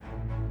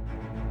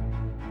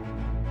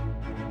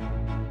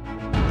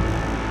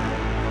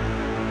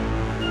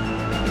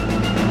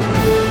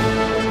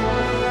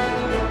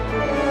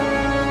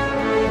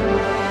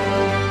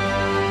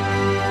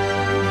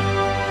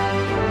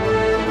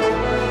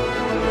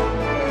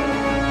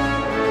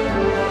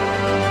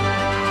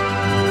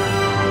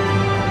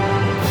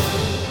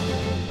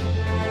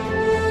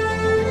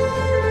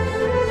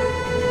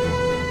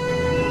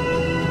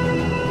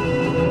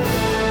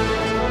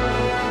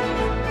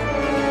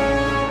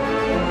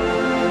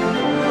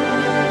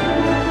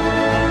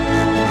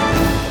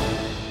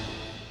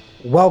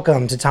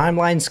Welcome to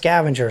Timeline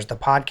Scavengers, the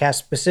podcast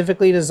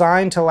specifically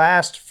designed to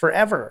last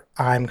forever.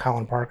 I'm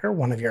Colin Parker,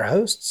 one of your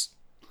hosts.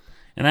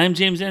 And I'm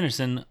James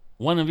Anderson,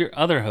 one of your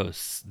other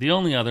hosts, the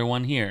only other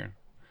one here.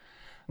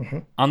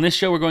 On this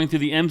show, we're going through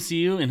the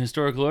MCU in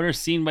historical order,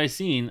 scene by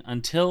scene,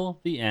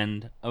 until the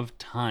end of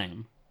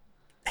time.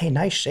 Hey,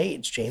 nice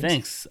shades, James.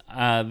 Thanks.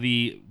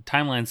 The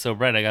timeline's so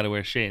bright, I got to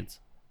wear shades.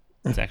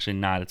 It's actually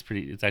not.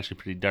 It's actually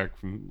pretty dark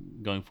from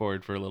going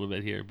forward for a little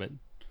bit here, but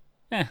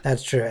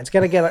That's true. It's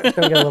gonna get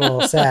a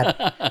little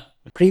sad.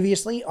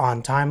 Previously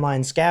on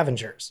Timeline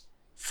Scavengers,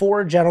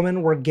 4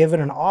 gentlemen were given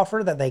an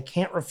offer that they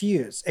can't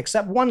refuse,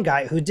 except one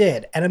guy who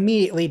did and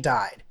immediately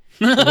died.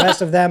 The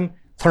rest of them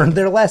learned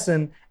their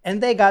lesson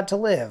and they got to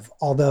live,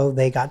 although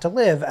they got to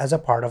live as a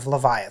part of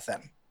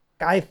Leviathan.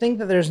 I think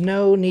that there's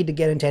no need to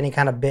get into any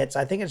kind of bits.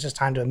 I think it's just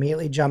time to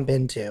immediately jump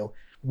into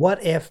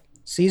what if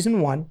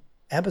Season 1,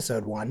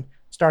 Episode 1,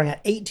 starting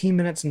at 18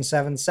 minutes and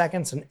 7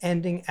 seconds and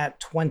ending at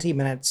 20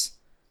 minutes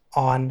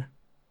on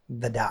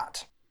the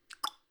dot.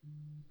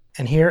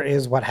 And here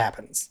is what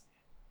happens.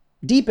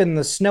 Deep in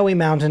the snowy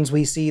mountains,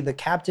 we see the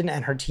captain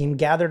and her team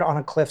gathered on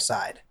a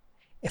cliffside.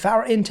 If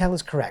our intel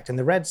is correct and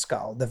the Red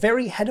Skull, the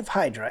very head of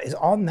Hydra, is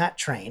on that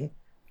train,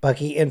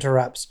 Bucky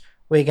interrupts.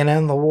 We can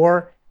end the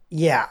war?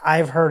 Yeah,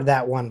 I've heard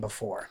that one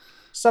before.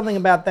 Something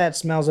about that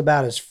smells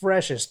about as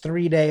fresh as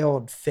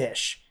 3-day-old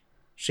fish.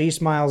 She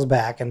smiles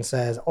back and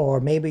says,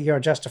 or maybe you're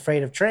just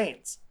afraid of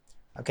trains.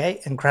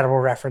 Okay, incredible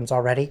reference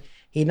already.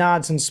 He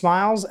nods and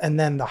smiles, and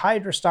then the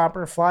Hydra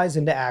Stomper flies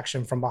into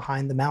action from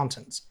behind the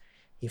mountains.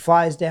 He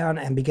flies down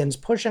and begins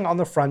pushing on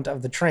the front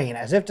of the train,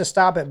 as if to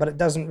stop it, but it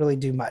doesn't really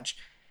do much.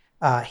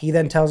 He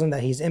then tells him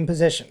that he's in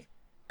position.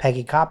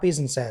 Peggy copies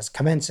and says,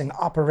 commencing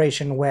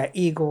Operation Where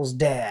Eagles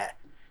Dare.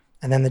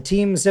 And then the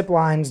team zip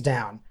lines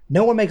down.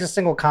 No one makes a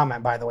single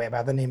comment, by the way,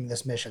 about the name of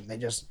this mission. They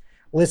just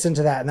listen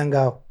to that and then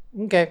go,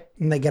 okay,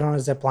 and they get on a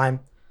zip line.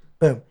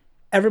 Boom.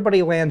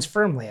 Everybody lands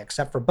firmly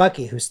except for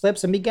Bucky, who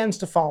slips and begins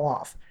to fall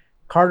off.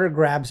 Carter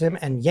grabs him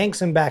and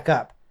yanks him back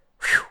up.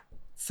 Whew,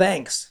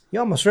 thanks.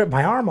 You almost ripped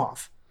my arm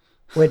off.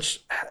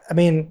 Which, I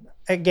mean,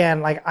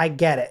 again, like, I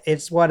get it.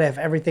 It's what if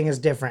everything is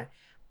different.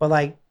 But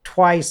like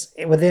twice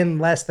within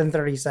less than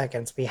 30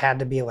 seconds, we had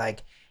to be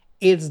like,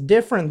 it's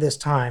different this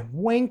time.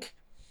 Wink.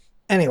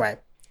 Anyway,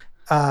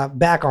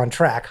 back on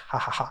track. Ha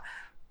ha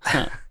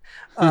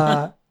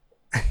ha.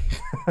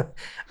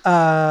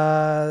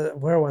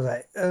 Where was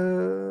I?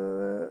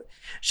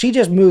 She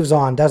just moves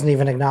on, doesn't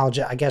even acknowledge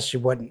it. I guess she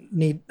wouldn't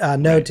need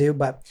know to,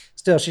 but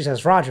still she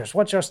says, Rogers,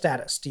 what's your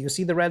status? Do you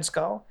see the Red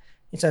Skull?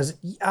 He says,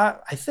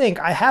 I think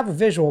I have a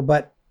visual,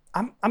 but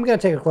I'm going to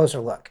take a closer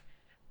look.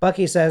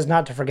 Bucky says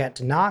not to forget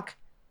to knock.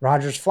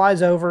 Rogers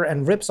flies over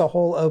and rips a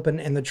hole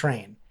open in the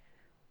train.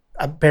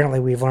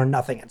 Apparently we've learned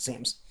nothing, it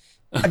seems.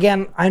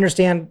 Again, I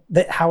understand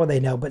that how would they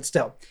know, but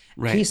still.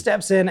 Right. He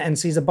steps in and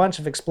sees a bunch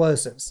of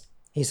explosives.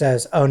 He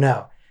says, oh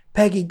no,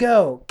 Peggy,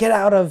 go, get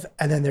out of,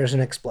 and then there's an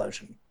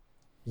explosion.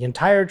 The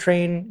entire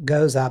train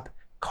goes up,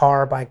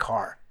 car by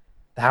car.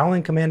 The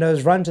Howling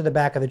Commandos run to the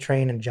back of the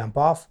train and jump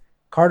off.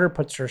 Carter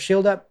puts her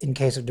shield up in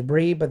case of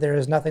debris, but there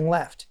is nothing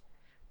left.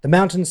 The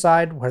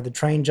mountainside, where the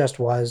train just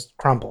was,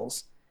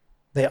 crumbles.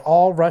 They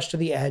all rush to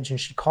the edge and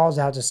she calls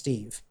out to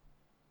Steve.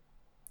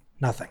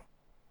 Nothing.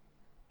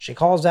 She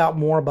calls out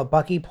more, but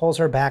Bucky pulls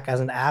her back as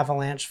an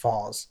avalanche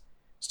falls.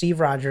 Steve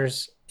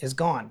Rogers is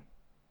gone.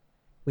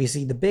 We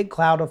see the big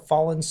cloud of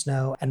fallen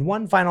snow, and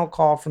one final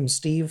call from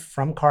Steve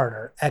from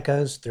Carter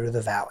echoes through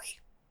the valley.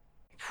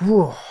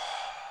 Whew.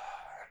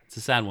 It's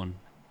a sad one.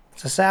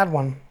 It's a sad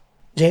one.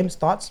 James,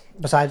 thoughts?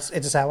 Besides,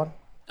 it's a sad one?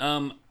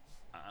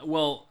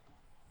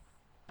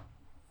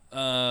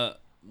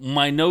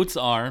 My notes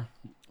are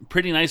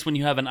pretty nice when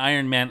you have a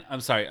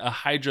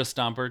Hydra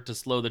Stomper to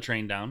slow the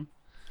train down.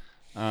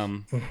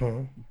 Kind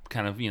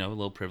of, a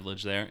little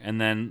privilege there. And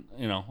then,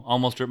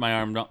 almost ripped my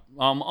arm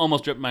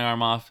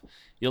off.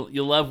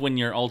 You'll love when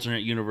your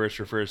alternate universe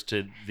refers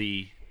to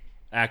the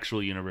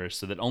actual universe,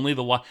 so that only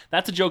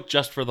that's a joke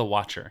just for the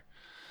watcher.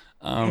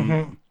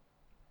 And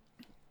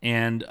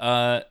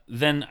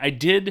then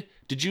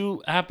did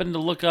you happen to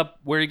look up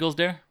Where Eagles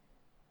Dare?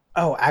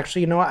 Oh,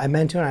 actually, you know what? I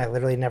meant to, and I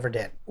literally never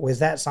did. Was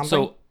that something?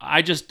 So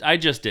I just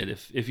did.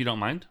 If you don't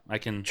mind, I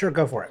can. Sure,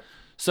 go for it.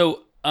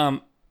 So,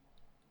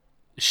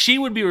 she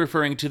would be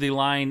referring to the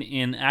line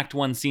in Act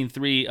 1, Scene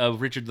 3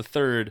 of Richard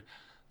III,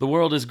 the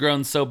world has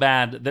grown so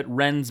bad that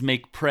wrens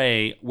make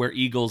prey where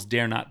eagles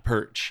dare not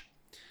perch.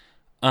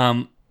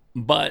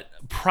 But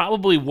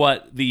probably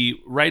what the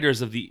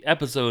writers of the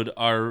episode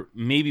are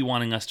maybe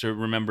wanting us to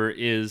remember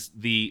is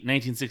the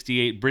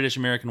 1968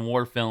 British-American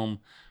war film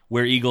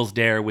Where Eagles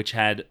Dare, which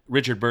had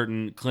Richard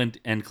Burton, Clint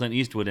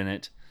Eastwood in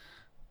it.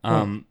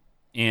 And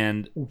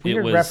weird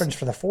it was reference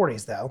for the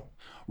 40s, though.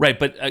 Right,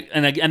 but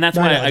and that's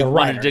why I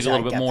wanted to dig a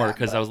little bit more,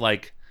 because I was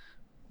like,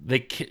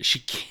 she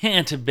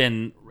can't have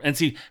been. And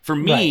see, for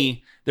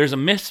me, there's a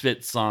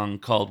Misfits song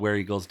called "Where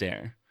Eagles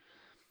Dare."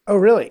 Oh,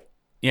 really?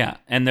 Yeah,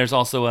 and there's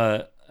also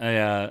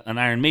an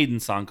Iron Maiden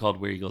song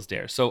called "Where Eagles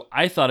Dare." So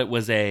I thought it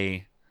was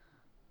a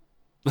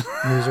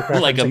music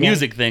like a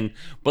music thing,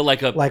 but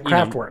like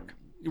Kraftwerk.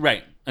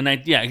 right. And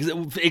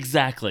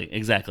exactly.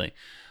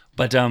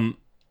 But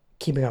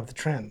Keeping up the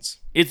trends.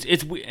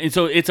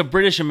 it's a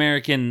British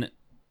American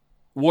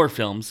war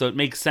film, so it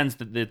makes sense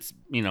that it's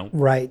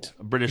Right.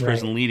 a British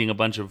person leading a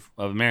bunch of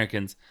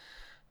Americans,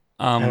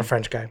 And a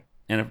French guy.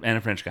 and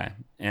a French guy,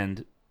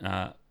 and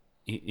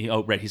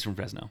he's from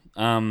Fresno.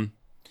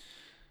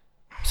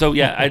 So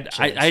yeah,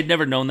 I had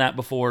never known that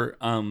before,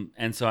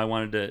 and so I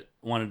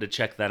wanted to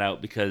check that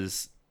out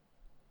because,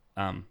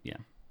 yeah,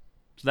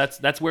 so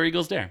that's Where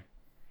Eagles Dare.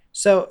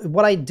 So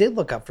what I did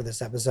look up for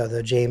this episode,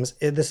 though, James,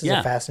 this is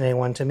Yeah. a fascinating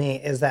one to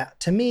me, is that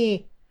to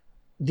me,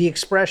 the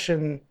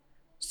expression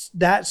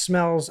 "that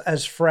smells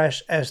as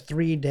fresh as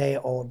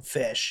 3-day-old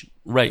fish"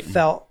 Right,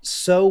 felt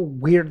so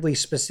weirdly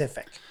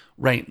specific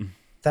right,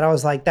 that I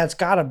was like, that's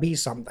got to be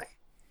something.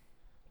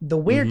 The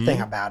weird thing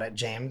about it,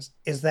 James,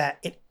 is that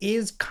it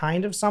is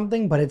kind of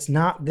something, but it's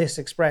not this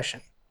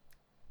expression.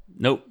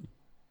 nope,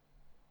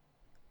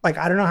 Like,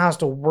 I don't know how else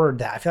to word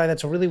that. I feel like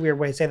that's a really weird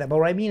way to say that. But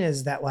what I mean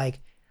is that, like,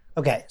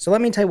 okay, so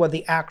let me tell you what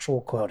the actual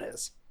quote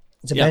is.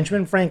 It's a Yep.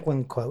 Benjamin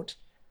Franklin quote.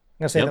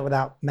 I'm going to say Yep. that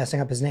without messing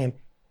up his name.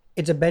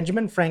 It's a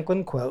Benjamin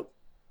Franklin quote,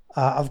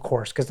 of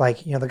course, because,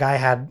 like, the guy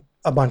had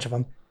a bunch of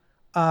them.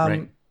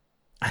 right,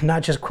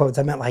 Not just quotes.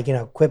 I meant, like,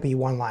 quippy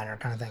one-liner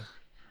kind of thing.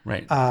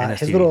 right. His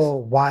NSTDs.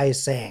 little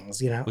wise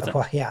sayings, What's up?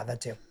 Well, yeah,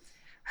 that too.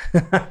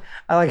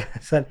 I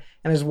said,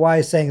 and his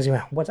wise sayings,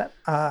 what's that?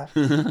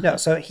 No,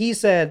 so he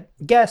said,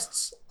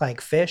 guests,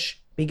 like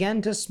fish,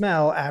 begin to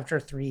smell after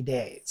 3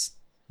 days.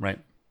 Right.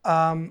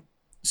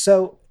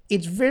 So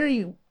it's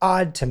very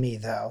odd to me,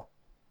 though,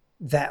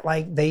 that,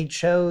 like, they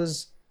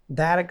chose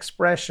that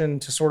expression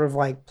to sort of,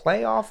 like,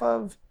 play off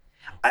of.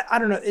 I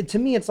don't know. To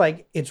me, it's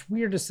like, it's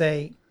weird to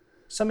say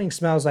something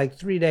smells like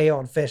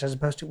 3-day-old fish as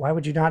opposed to, why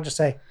would you not just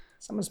say,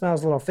 someone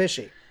smells a little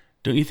fishy?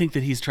 Don't you think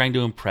that he's trying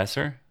to impress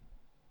her?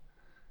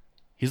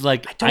 He's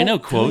like, I Don't know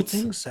really quotes.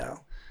 think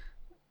so.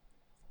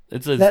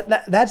 It's a.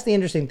 That's the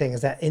interesting thing,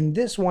 is that in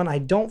this one, I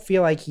don't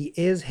feel like he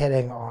is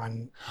hitting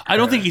on. I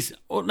don't think he's.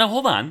 Oh, now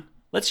hold on.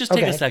 Let's just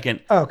take Okay. a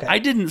second. Oh, okay. I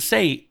didn't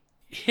say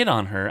hit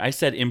on her. I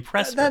said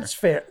impress her. That's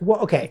fair. Well,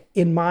 okay.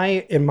 In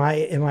my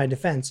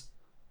defense,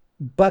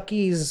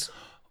 Bucky's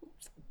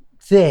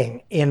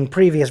thing in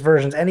previous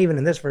versions and even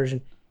in this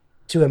version,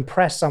 to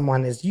impress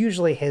someone is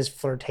usually his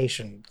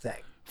flirtation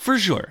thing. For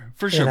sure.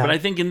 know. But I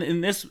think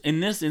in this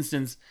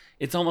instance,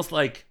 it's almost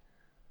like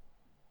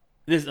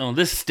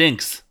this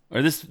stinks,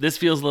 or this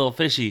feels a little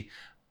fishy,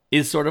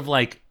 is sort of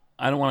like,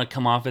 I don't want to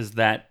come off as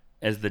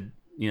the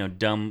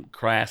dumb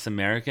crass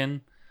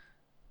American.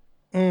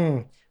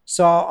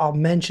 So I'll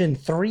mention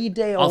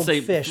 3-day-old say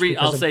fish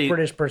because a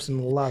British person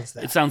loves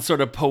that. It sounds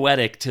sort of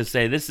poetic to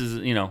say this is,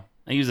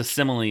 I use a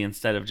simile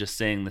instead of just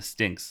saying this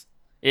stinks.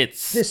 It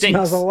This stinks.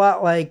 smells a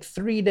lot like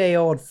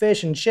 3-day-old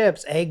fish and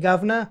chips, eh,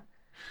 governor?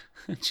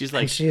 She's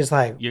like, And she's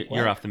like, you're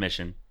 "What?" off the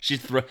mission. She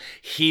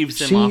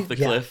heaves him She- off the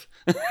yeah. cliff.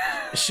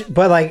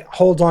 But like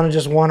holds on to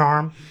just one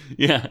arm.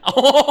 Yeah.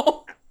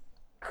 Oh,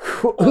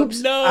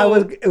 Oops! no.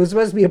 It was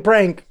supposed to be a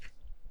prank.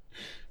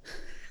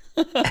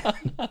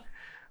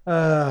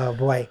 Oh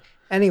boy.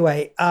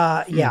 Anyway,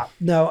 yeah,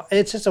 no,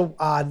 it's just a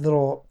odd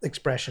little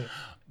expression.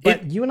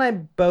 But you and I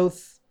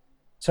both.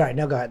 Sorry,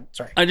 no, go ahead.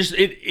 Sorry.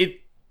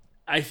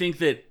 I think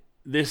that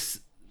this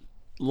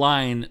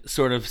line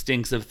sort of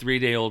stinks of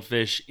 3-day-old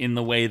fish in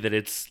the way that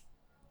it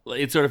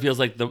sort of feels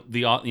like the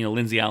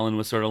Lindsay Allen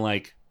was sort of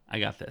like, I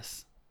got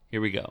this.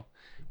 Here we go.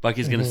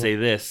 Bucky's going to say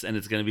this, and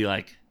it's going to be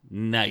like,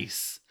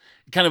 nice.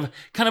 Kind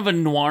of a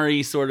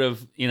noir-y sort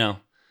of,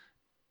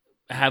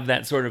 have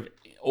that sort of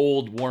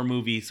old war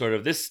movie sort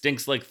of, this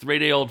stinks like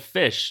 3-day-old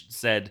fish,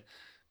 said,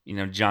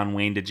 John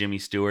Wayne to Jimmy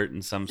Stewart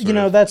and some sort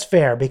of. That's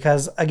fair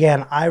because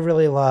again, I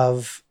really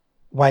love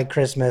White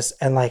Christmas,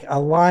 and like a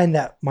line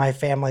that my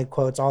family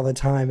quotes all the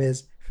time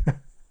is,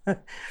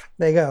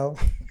 they go,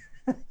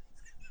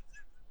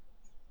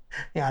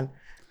 hang on.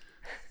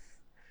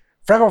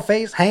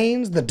 Freckle-faced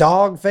Haynes, the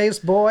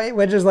dog-faced boy,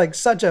 which is like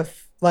such a,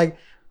 like,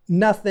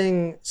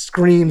 nothing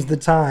screams the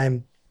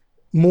time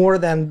more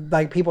than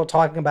like people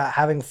talking about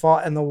having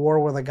fought in the war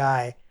with a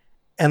guy.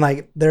 And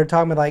like, they're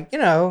talking about like,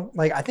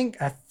 like, I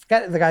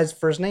forgot the guy's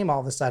first name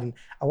all of a sudden.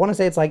 I want to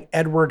say it's like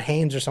Edward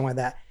Haynes or something like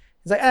that.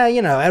 He's like,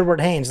 Edward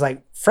Haynes,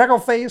 like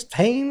freckle-faced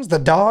Haynes, the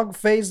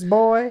dog-faced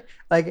boy.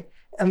 Like,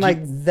 and like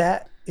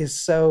that is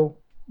so,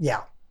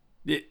 yeah.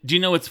 Do you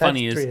know what's That's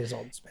funny 3 is days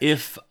old.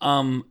 if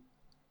a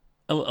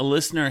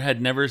listener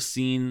had never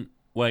seen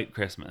White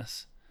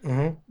Christmas,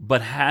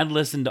 but had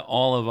listened to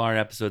all of our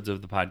episodes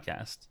of the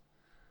podcast,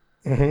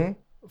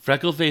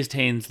 Freckle-faced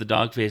Haynes, the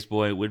dog-faced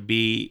boy, would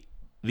be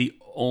the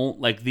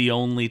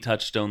only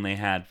touchstone they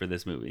had for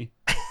this movie.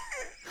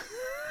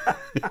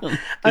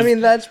 I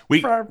mean, that's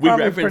we probably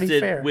referenced pretty it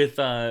fair.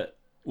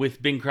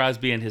 with Bing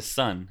Crosby and his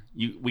son.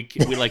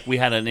 We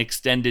had an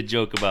extended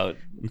joke about.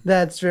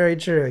 That's very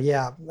true.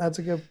 Yeah, that's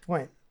a good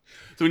point.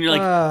 So when you're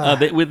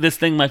like, with this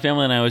thing, my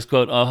family and I always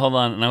quote, "Oh, hold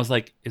on," and I was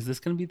like, "Is this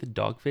going to be the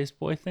dog-faced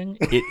boy thing?"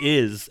 It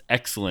is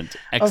excellent,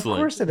 Of excellent.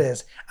 course it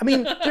is. I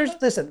mean,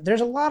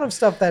 there's a lot of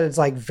stuff that is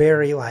like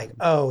very like,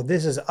 oh,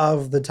 this is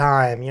of the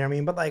time, you know what I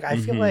mean? But like I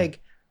feel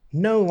like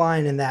no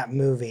line in that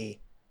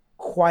movie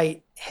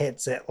quite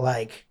hits it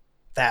like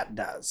that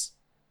does,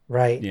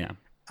 right? Yeah,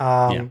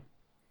 I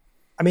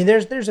mean,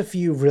 there's a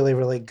few really,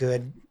 really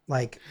good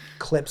like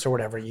clips or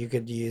whatever you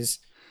could use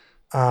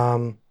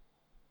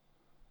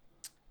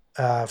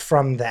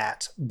from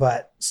that,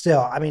 but still,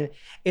 I mean,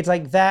 it's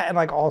like that, and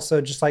like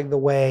also just like the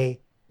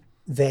way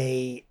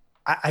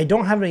I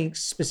don't have any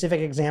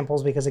specific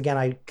examples because again,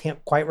 I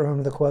can't quite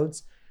remember the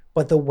quotes,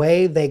 but the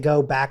way they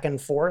go back and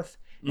forth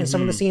in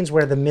some of the scenes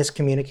where the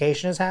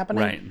miscommunication is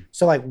happening. Right.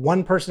 So like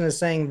one person is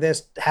saying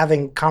this,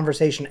 having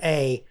conversation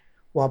A,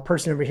 while a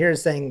person over here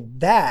is saying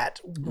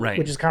that, Right.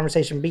 which is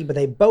conversation B, but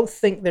they both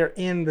think they're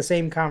in the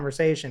same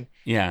conversation.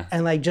 Yeah.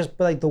 And like just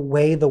like the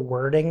way the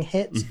wording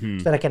hits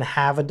so that I can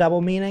have a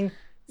double meaning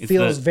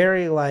feels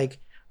very like,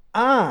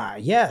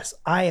 yes,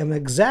 I am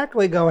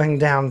exactly going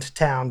down to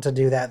town to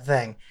do that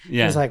thing.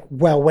 Yeah. He's like,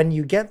 well, when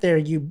you get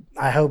there,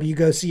 I hope you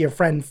go see your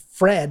friend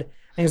Fred.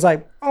 And he's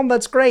like, oh,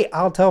 that's great.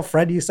 I'll tell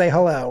Fred you say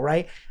hello,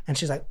 right? And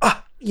she's like,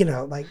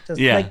 like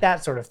just like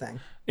that sort of thing.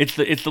 It's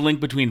the link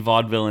between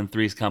vaudeville and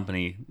Three's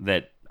Company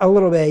that a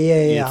little bit,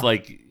 yeah. It's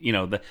like,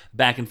 the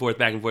back and forth,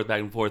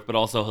 but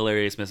also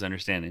hilarious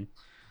misunderstanding.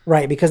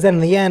 Right, because then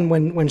in the end,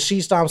 when she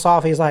stomps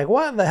off, he's like,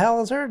 "What the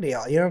hell is her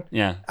deal?" You know?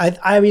 Yeah.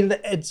 I mean,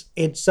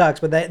 it sucks,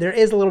 but there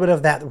is a little bit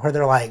of that where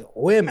they're like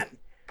women,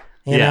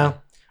 you know,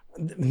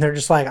 they're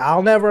just like,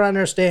 "I'll never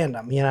understand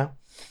them," you know,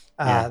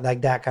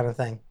 like that kind of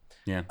thing.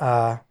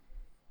 Yeah.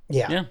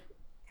 Yeah.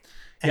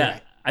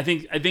 Anyway. I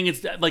think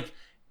it's like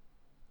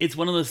it's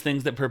one of those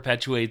things that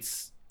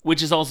perpetuates,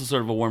 which is also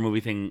sort of a war movie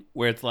thing,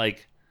 where it's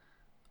like,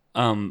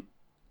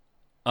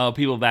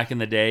 people back in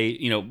the day,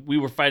 we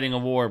were fighting a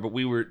war, but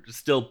we were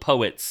still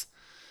poets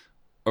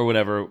or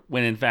whatever,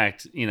 when in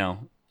fact,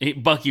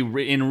 Bucky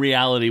in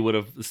reality would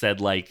have said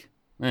like,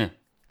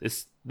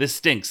 this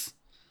stinks.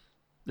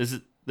 This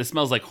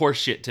smells like horse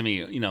shit to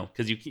me,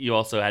 because you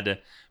also had to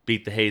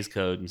beat the Hays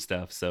Code and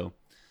stuff. So,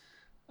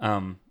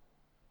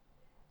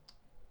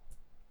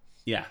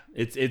 yeah,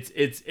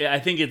 it's I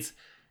think it's,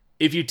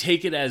 if you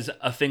take it as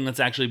a thing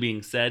that's actually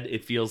being said,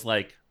 it feels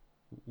like,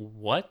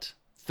 what?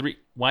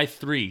 Why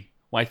 3?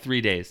 Why 3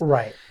 days?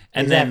 Right.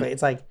 And exactly. then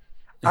it's like,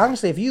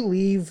 honestly, if you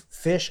leave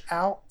fish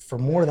out for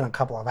more than a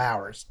couple of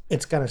hours,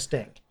 it's going to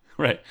stink.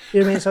 Right. You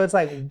know what I mean? So it's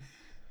like,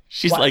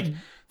 she's like,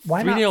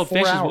 why 3-day-old not 4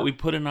 fish hours? is what we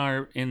put in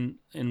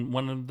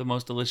one of the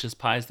most delicious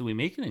pies that we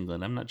make in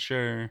England. I'm not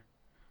sure. We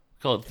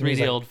call it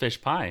 3-day-old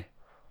fish pie.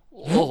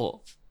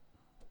 Oh.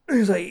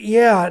 He's like,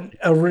 yeah,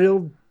 a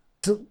real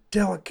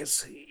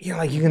delicacy.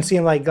 Like you can see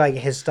him like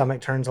his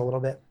stomach turns a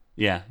little bit.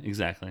 Yeah,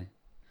 exactly.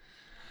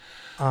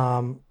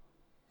 But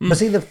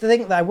see, the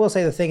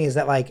thing is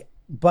that like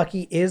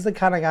Bucky is the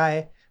kind of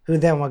guy who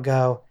then would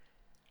go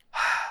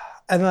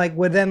and like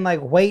would then like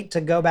wait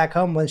to go back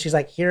home when she's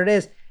like, here it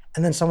is,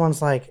 and then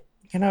someone's like,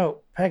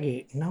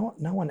 Peggy, no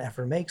one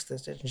ever makes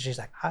this dish, and she's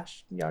like,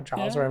 hush,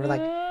 Charles, or whatever,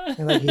 like,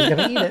 like he's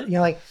gonna eat it,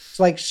 like,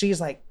 so like she's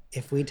like,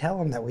 if we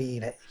tell him that we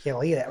eat it,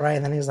 he'll eat it, right?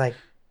 And then he's like,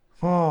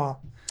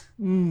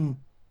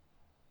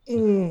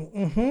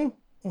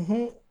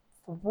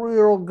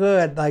 real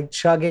good, like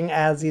chugging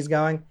as he's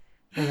going.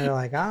 And they're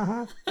like,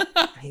 And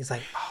he's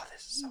like, oh,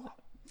 this is so.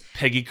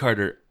 Peggy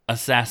Carter,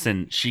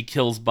 assassin. She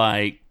kills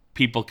by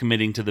people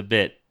committing to the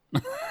bit.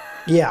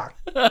 Yeah.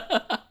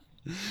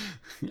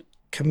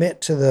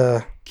 Commit to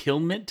the.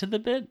 Commit to the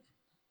bit?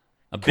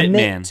 A bit commit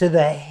man. to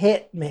the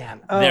hit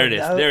man. Oh, there it is.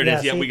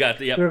 Yeah, see, we got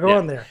the. Yep, we were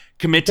going there.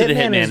 Commit to the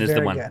hit man is the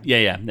very one. good.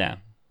 Yeah.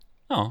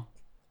 Oh.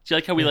 Do you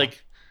like how we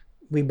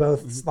we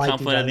both like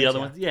complimented the other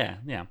ones? Yeah.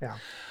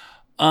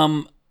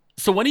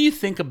 So what do you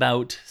think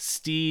about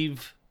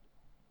Steve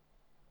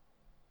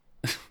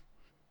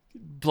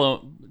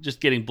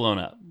just getting blown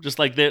up, just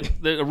like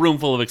the room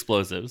full of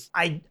explosives?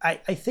 I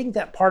think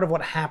that part of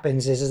what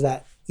happens is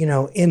that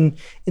in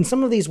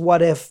some of these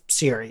what if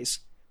series,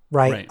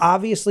 right?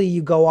 Obviously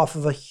you go off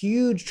of a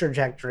huge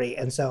trajectory,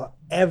 and so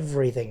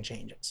everything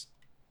changes.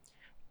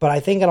 But I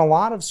think in a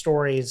lot of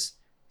stories,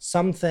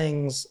 some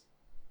things,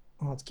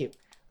 it's cute.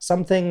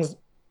 Some things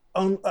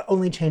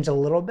only change a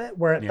little bit.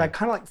 Where like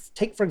kind of like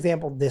take for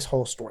example this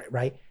whole story,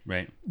 right?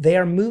 Right. They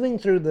are moving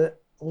through the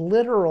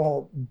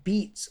literal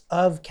beats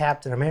of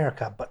Captain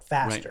America, but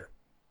faster.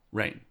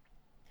 Right.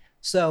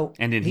 So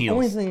and in the heels.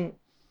 only thing,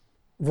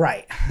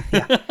 right?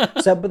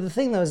 Yeah. So, but the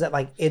thing though is that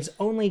like it's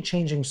only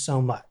changing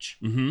so much.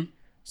 Mm-hmm.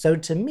 So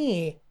to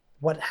me,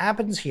 what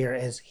happens here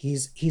is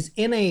he's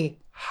in a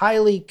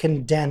highly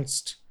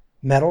condensed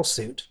metal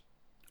suit.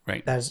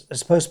 Right. That is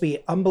supposed to be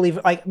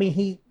unbelievable. Like, I mean,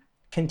 he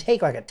can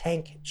take like a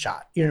tank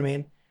shot. You know what I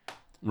mean?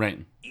 Right.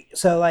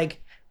 So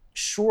like,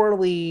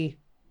 surely.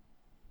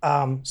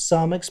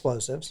 Some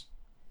explosives.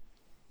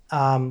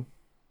 Granted,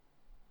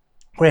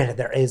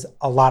 there is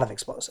a lot of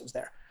explosives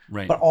there,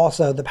 right? But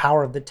also the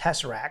power of the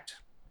Tesseract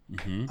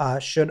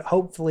should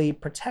hopefully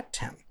protect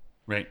him.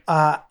 Right.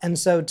 And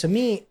so to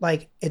me,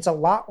 like, it's a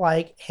lot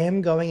like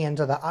him going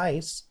into the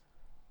ice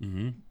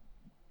Mm-hmm.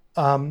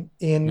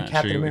 in Not sure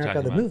Captain what you're America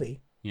talking the about.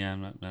 movie. Yeah, I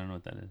don't know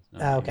what that is. I don't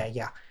know what you Okay,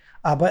 yeah.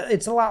 But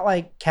it's a lot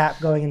like Cap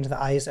going into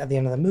the ice at the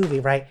end of the movie,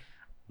 right?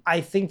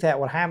 I think that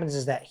what happens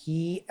is that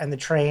he and the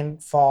train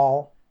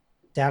fall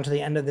down to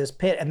the end of this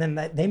pit, and then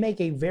they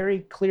make a very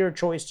clear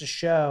choice to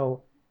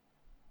show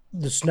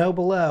the snow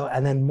below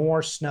and then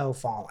more snow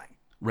falling. mean.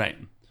 Right.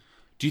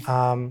 Do you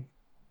Um,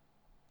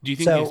 do you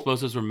think the so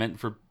explosives were meant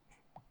for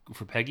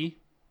Peggy?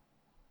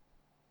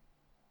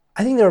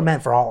 I think they were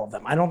meant for all of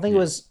them. I don't think it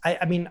Yeah. was.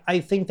 I mean, I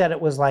think that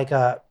it was like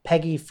a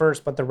Peggy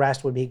first, but the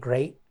rest would be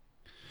great.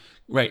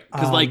 Right.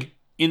 Because Um,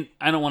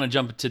 I don't want to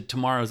jump to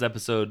tomorrow's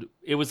episode.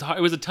 It was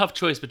a tough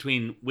choice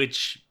between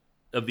which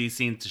of these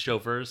scenes to show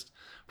first.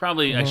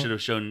 Probably I mhm, should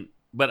have shown,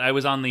 but I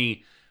was on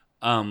the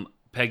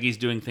Peggy's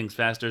doing things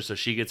faster, so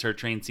she gets her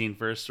train scene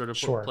first sort of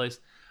Sure. place.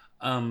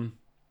 Um,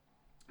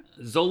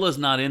 Zola's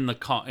not in the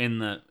car in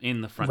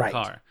the front Right.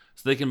 car,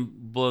 so they can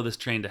blow this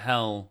train to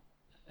hell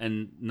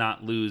and not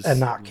And lose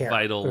not care.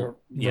 vital.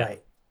 Yeah.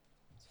 Right.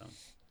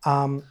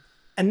 So,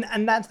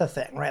 And that's the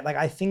thing, right? Like,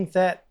 I think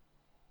that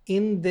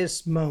in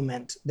this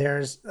moment,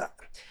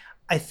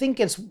 I think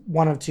it's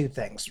one of two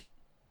things,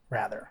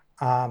 rather.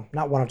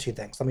 Not one of two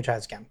things. Let me try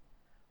this again.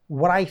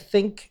 What I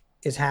think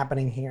is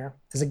happening here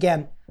is,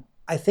 again,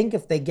 I think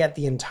if they get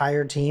the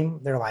entire team,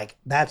 they're like,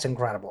 that's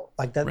incredible.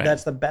 Like, Right.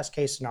 that's the best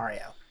case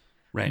scenario.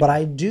 right. But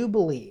I do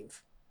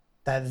believe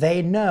that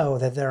they know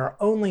that there are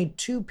only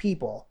two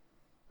people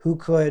who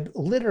could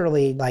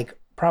literally, like,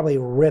 probably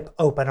rip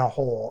open a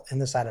hole in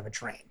the side of a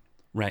train.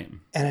 right.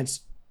 And it's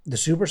the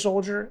super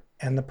soldier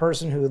and the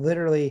person who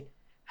literally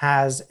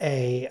has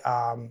a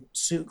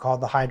suit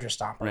called the Hydra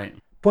Stomper. Right.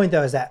 Point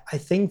though is that I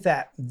think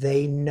that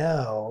they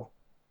know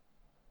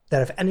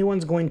that if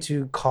anyone's going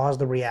to cause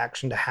the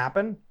reaction to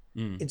happen,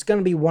 it's going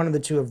to be one of the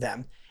two of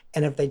them.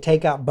 And if they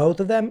take out both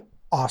of them,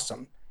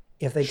 awesome.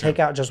 If they take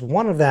out just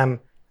one of them,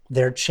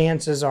 their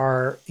chances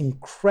are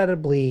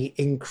incredibly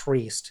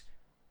increased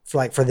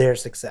for their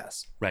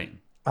success. Right.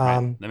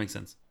 Um, Right. That makes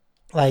sense.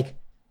 Like,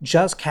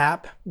 just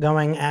Cap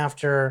going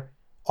after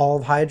all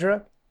of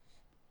Hydra,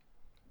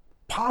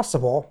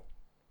 possible,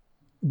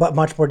 but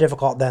much more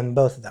difficult than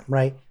both of them,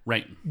 right?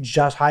 Right.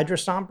 Just Hydra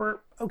Stomper,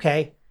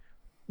 okay.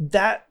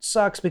 That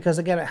sucks because,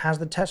 again, it has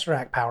the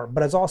Tesseract power,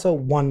 but it's also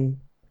one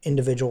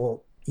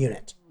individual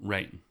unit.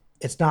 Right.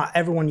 It's not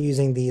everyone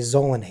using these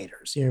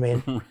Zolinators, you know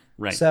what I mean?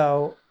 Right.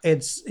 So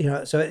it's,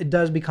 so it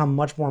does become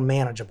much more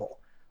manageable.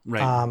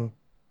 Right.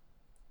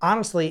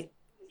 Honestly,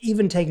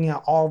 even taking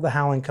out all the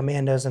Howling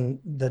Commandos and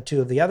the two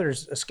of the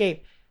others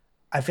escape,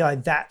 I feel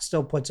like that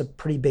still puts a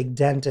pretty big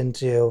dent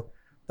into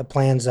the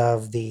plans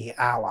of the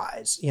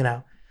Allies,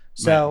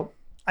 So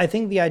I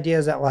think the idea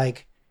is that,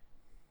 like,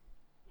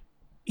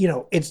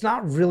 it's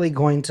not really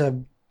going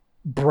to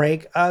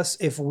break us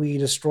if we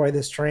destroy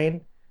this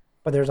train,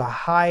 but there's a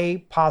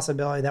high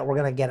possibility that we're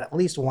going to get at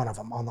least one of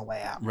them on the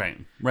way out. Right.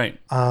 Right.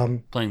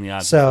 Playing the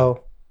odds.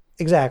 So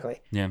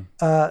exactly. Yeah.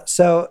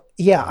 So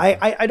yeah,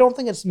 I don't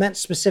think it's meant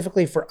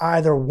specifically for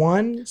either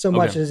one so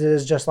much Okay. as it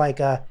is just like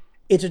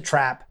it's a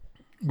trap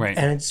Right.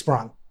 and it's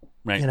sprung,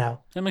 Right.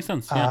 That makes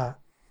sense. Yeah.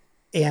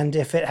 and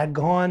if it had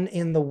gone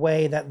in the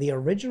way that the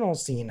original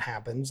scene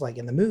happens, like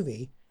in the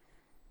movie,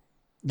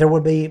 there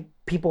would be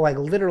people like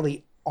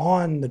literally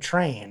on the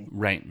train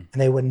Right. and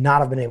they would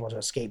not have been able to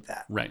escape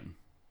that, Right.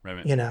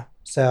 Right.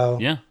 So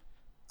Yeah.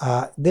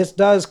 this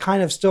does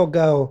kind of still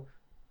go,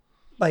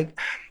 like,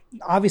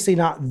 obviously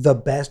not the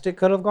best it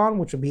could have gone,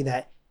 which would be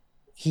that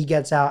he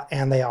gets out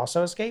and they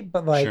also escape,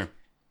 but like, Sure.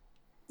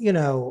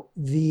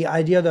 the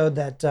idea though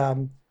that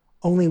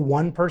only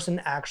one person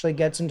actually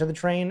gets into the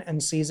train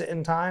and sees it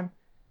in time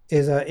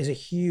is a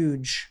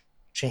huge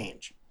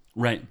change.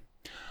 Right.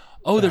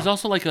 Oh, there's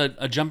also like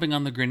a jumping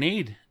on the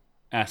grenade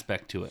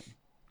aspect to it,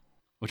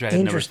 which I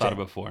had never thought of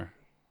Interesting. before.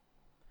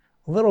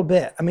 A little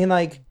bit. I mean,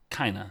 like,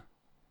 Kinda.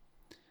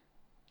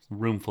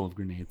 Room full of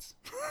grenades.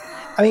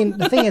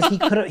 the thing is,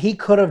 he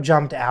could have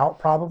jumped out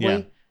probably,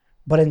 Yeah.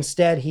 but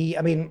instead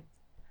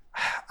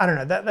I don't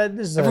know, that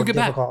this is a Everyone get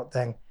back. difficult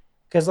thing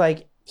because,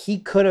 like, he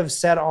could have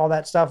said all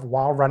that stuff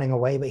while running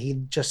away, but he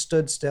just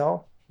stood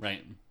still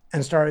Right.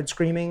 and started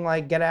screaming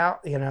like, "Get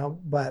out!"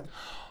 But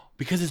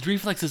Because his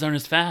reflexes aren't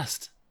as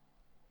fast.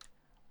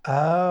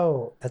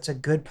 oh, that's a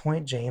good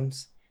point,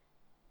 James.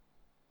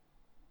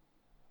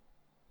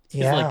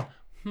 He's Yeah. like,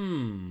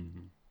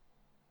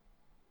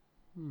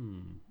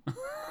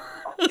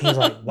 He's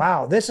like,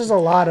 wow, this is a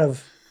lot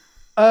of,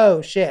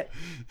 oh shit.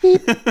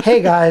 Beep.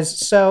 Hey guys,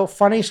 so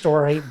funny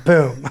story.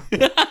 Boom.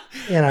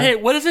 Hey,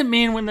 what does it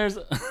mean when there's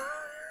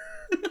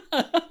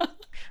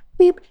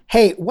Beep.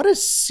 Hey, what is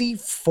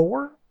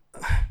C4?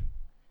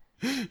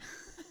 I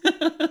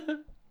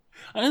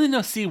only know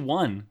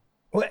C1.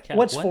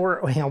 What's what?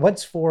 for?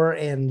 What's for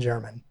in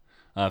German?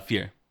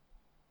 Fear.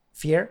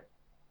 Fear.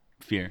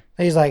 Fear.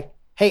 And he's like,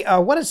 hey,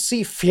 what is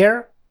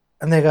C4?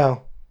 And they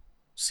go,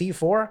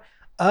 C4?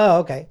 Oh,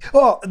 okay.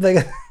 Oh, they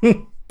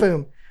go,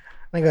 boom.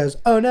 And he goes,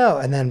 oh no,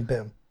 and then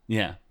boom.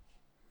 Yeah.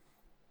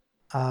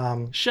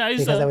 Scheisse.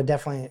 Because I would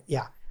definitely,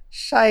 yeah.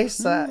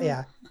 Scheisse,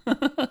 yeah.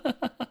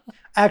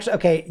 Actually,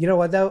 okay, you know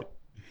what though?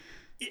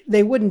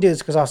 They wouldn't do this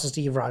because also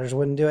Steve Rogers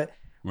wouldn't do it.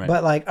 Right.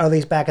 But like, or at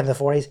least back in the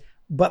 40s.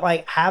 But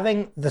like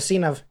having the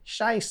scene of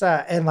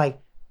Scheisse and like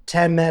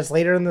 10 minutes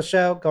later in the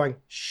show going,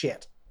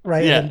 shit,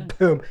 right? Yeah. And then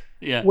boom.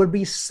 Yeah. Would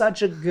be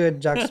such a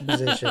good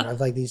juxtaposition of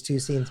like these two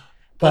scenes.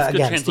 Plus But good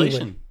again,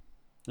 translation.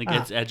 Like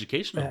it's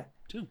educational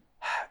too.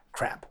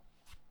 Crap.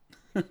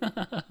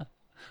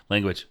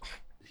 Language.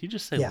 Did you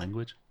just say Yeah.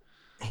 language?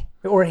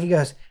 Or he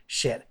goes,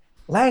 shit,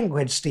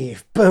 language,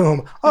 Steve.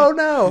 Boom. Oh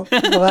no.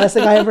 The last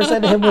thing I ever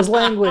said to him was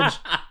language.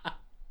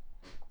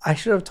 I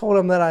should have told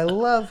him that I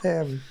love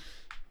him.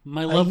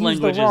 My I love used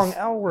language the wrong is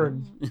L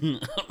word.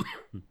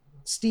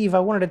 Steve, I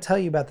wanted to tell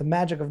you about the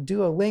magic of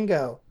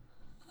Duolingo.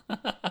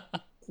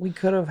 We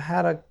could have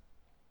had a,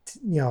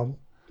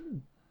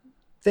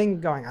 thing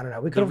going. I don't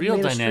know. We could the have real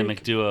made a dynamic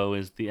streak. duo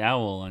is the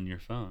owl on your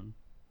phone.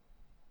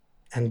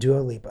 And Dua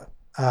Lipa.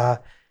 Oh,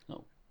 I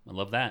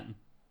love that.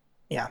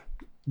 Yeah.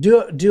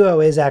 Duo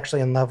is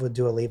actually in love with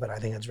Dua Lipa, and I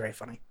think it's very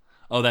funny.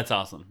 Oh, that's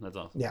awesome. That's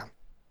awesome. Yeah.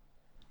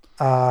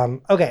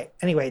 Okay.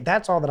 Anyway,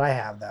 that's all that I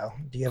have, though.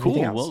 Do you have Cool.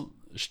 anything else? Well,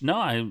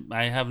 no,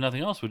 I have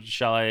nothing else.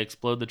 Shall I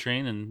explode the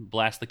train and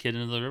blast the kid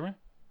into the river?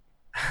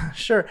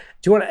 Sure.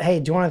 Do you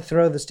want to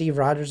throw the Steve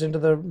Rogers into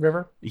the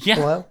river? Yeah.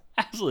 Below?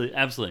 Absolutely.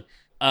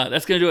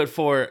 That's going to do it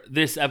for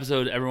this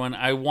episode, everyone.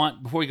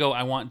 Before we go,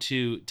 I want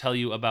to tell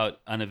you about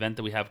an event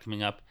that we have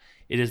coming up.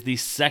 It is the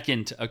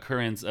second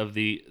occurrence of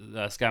the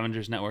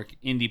Scavengers Network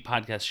Indie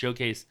Podcast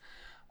Showcase.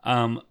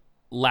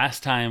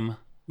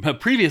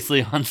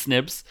 Previously on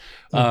Snips,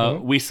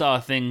 we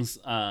saw things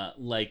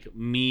like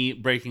me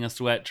breaking a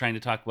sweat trying to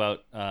talk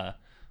about, I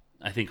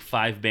think,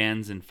 5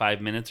 bands in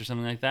 5 minutes or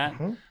something like that.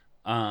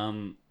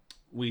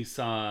 We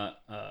saw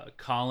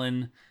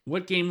Colin.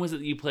 What game was it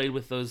that you played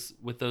with those?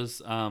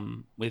 I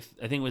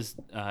think it was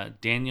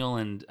Daniel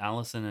and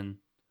Allison and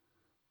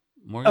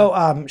Morgan.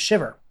 Oh,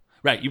 Shiver.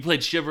 Right, you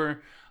played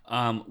Shiver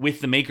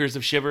with the makers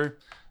of Shiver.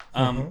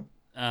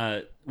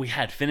 We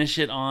had Finish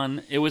It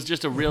on. It was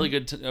just a really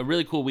good, a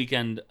really cool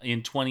weekend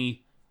in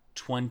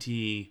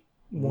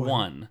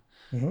 2021.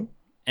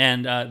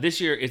 And this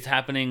year it's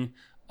happening.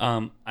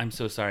 I'm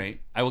so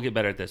sorry. I will get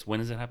better at this. When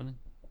is it happening?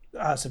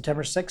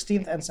 September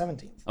 16th and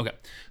 17th. Okay.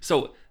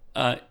 So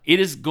it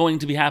is going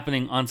to be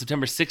happening on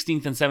September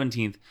 16th and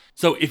 17th.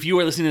 So if you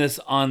are listening to this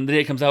on the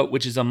day it comes out,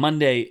 which is a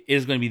Monday, it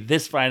is going to be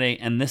this Friday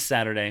and this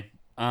Saturday.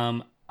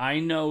 I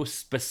know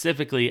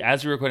specifically,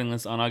 as we're recording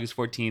this on August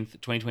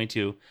 14th,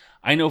 2022,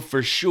 I know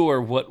for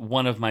sure what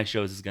one of my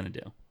shows is going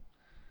to do.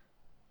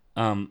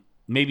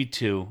 Maybe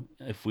 2,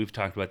 if we've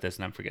talked about this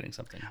and I'm forgetting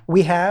something.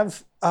 We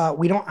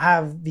don't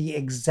have the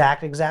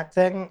exact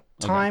thing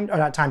timed, or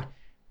not timed,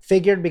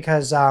 figured,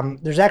 because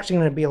there's actually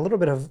going to be a little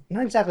bit of,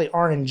 not exactly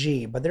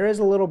RNG, but there is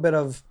a little bit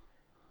of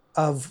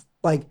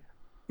like,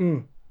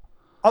 you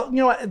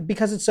know what,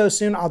 because it's so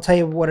soon, I'll tell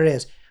you what it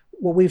is.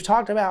 What we've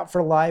talked about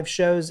for live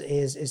shows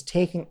is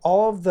taking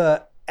all of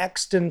the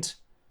extant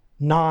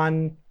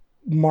non-MCU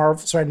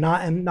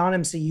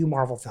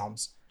Marvel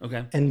films,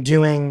 Okay. and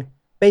doing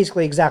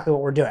basically exactly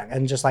what we're doing,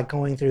 and just like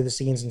going through the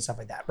scenes and stuff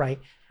like that, right?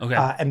 Okay.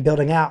 And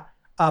building out.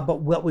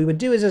 But what we would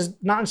do is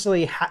not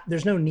necessarily,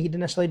 there's no need to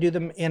necessarily do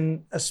them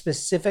in a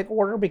specific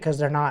order because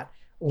they're not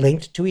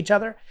linked to each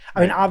other. I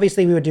mean,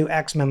 obviously we would do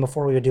X-Men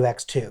before we would do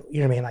X2, you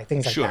know what I mean? Like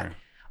things like Sure.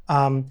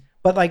 that.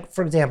 But like,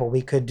 for example,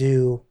 we could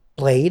do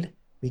Blade,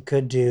 we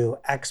could do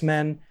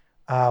X-Men,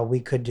 we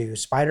could do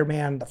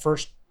Spider-Man, the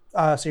first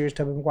series,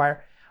 Tobey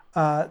Maguire,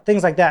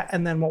 things like that.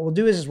 And then what we'll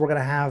do is we're going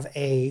to have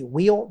a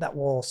wheel that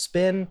will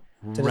spin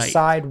to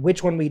decide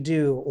which one we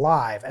do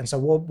live. And so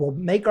we'll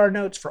make our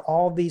notes for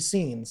all of these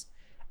scenes,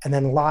 and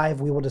then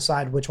live we will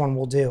decide which one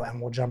we'll do,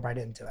 and we'll jump right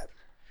into it.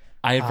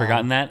 I had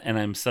forgotten that, and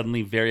I'm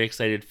suddenly very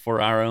excited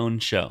for our own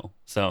show.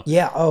 So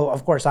Yeah. Oh,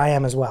 of course I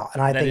am as well.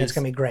 And I think it's is-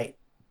 going to be great.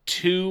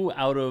 2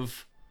 out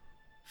of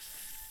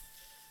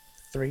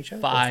 3 shows?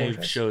 Or 5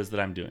 4 shows that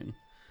I'm doing.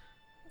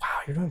 Wow,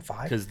 you're doing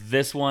 5? Because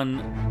this one,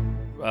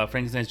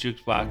 Frankenstein's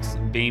Jukebox,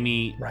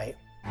 Bamey, Right.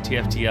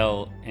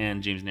 TFTL,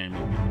 and James and Aaron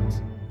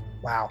Movies.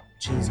 Wow.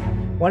 Jeez.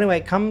 Well,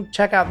 anyway, come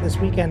check out this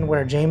weekend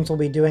where James will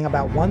be doing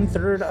about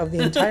 1/3 of the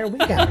entire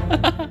weekend.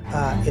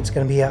 It's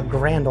going to be a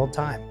grand old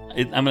time.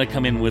 I'm going to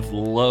come in with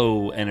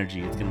low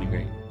energy. It's going to be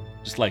great.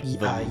 Just like, You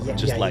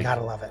like,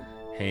 gotta love it.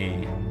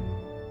 hey,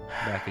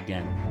 back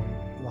again.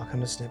 Welcome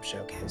to Snip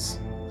Showcase.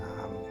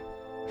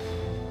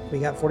 We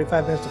got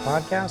 45 minutes to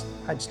podcast.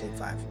 I'd just take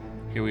 5.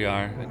 Here we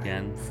are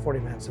again. 40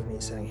 minutes of me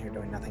sitting here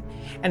doing nothing.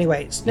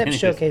 Anyway,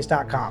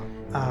 snipshowcase.com.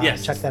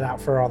 Yes. Check that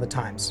out for all the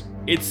times.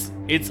 It's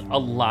a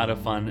lot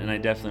of fun, and I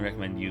definitely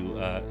recommend you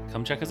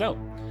come check us out.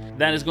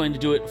 That is going to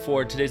do it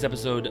for today's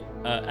episode.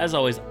 As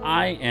always,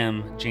 I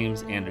am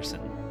James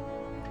Anderson.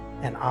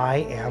 And I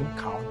am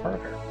Colin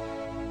Parker.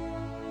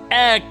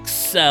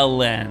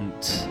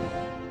 Excellent.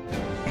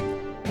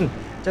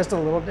 Just a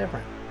little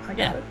different. I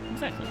got it.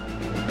 Exactly.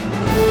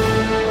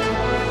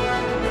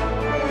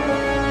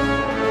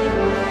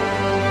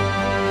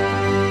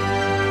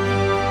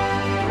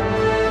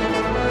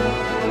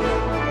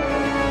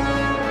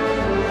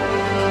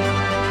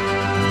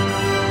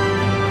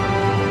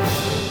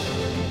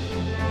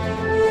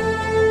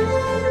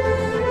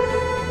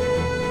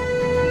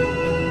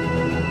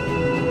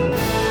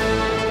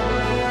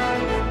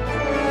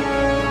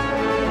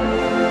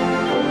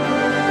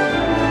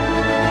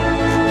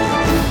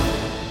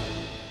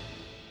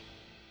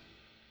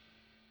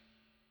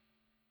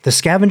 The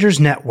Scavengers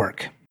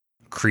Network.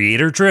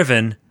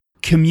 Creator-driven.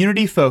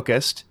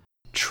 Community-focused.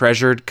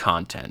 Treasured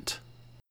content.